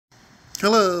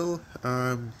Hello.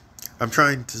 I'm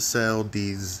trying to sell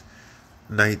these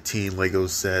 19 Lego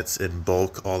sets in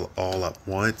bulk all at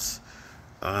once.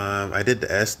 I did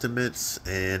the estimates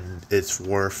and it's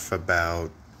worth about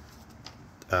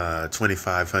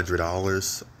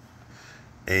 $2,500,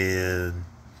 and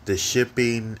the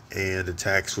shipping and the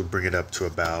tax would bring it up to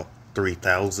about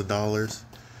 $3,000.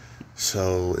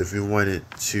 So if you wanted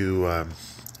to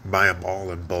buy them all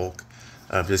in bulk,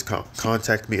 just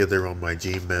contact me either on my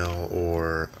Gmail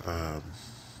or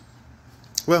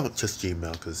well, just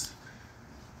Gmail, because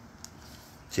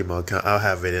Gmail, I'll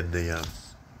have it in the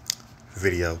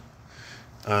video.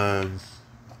 Um,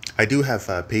 I do have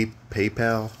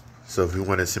PayPal, so if you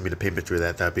want to send me the payment through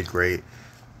that, that'd be great.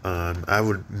 I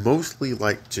would mostly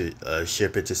like to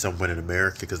ship it to someone in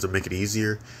America because it'll make it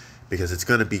easier, because it's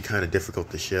going to be kind of difficult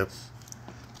to ship.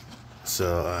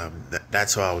 So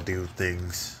that's how I'll do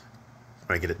things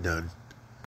when I get it done.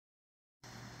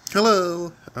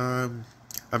 Hello.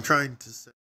 I'm trying to say